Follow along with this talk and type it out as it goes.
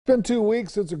It's been 2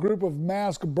 weeks since a group of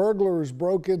masked burglars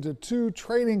broke into two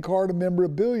trading card and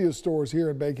memorabilia stores here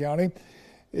in Bay County.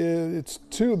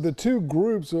 The two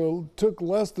groups took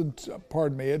less than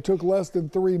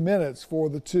 3 minutes for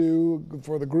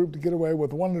the group to get away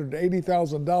with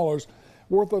 $180,000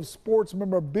 worth of sports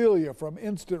memorabilia from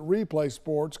Instant Replay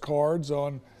sports cards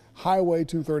on Highway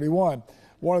 231.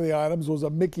 One of the items was a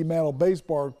Mickey Mantle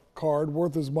baseball card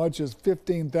worth as much as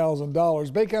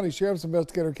 $15,000. Bay County Sheriff's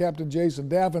investigator Captain Jason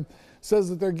Daffin says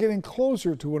that they're getting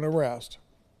closer to an arrest.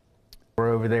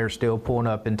 We're over there still pulling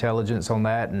up intelligence on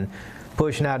that and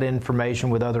pushing out information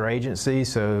with other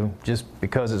agencies. So just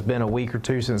because it's been a week or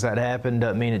two since that happened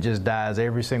doesn't mean it just dies.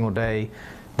 Every single day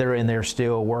they're in there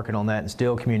still working on that and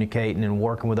still communicating and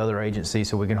working with other agencies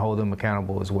so we can hold them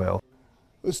accountable as well.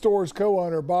 The store's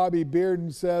co-owner Bobby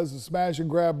Bearden says the smash and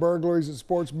grab burglaries at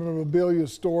sports memorabilia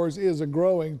stores is a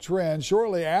growing trend.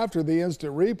 Shortly after the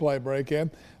Instant Replay break-in,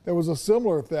 there was a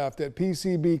similar theft at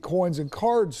PCB Coins and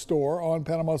Cards store on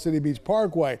Panama City Beach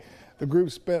Parkway. The group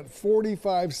spent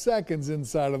 45 seconds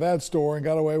inside of that store and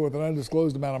got away with an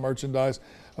undisclosed amount of merchandise.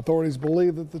 Authorities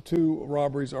believe that the two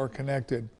robberies are connected.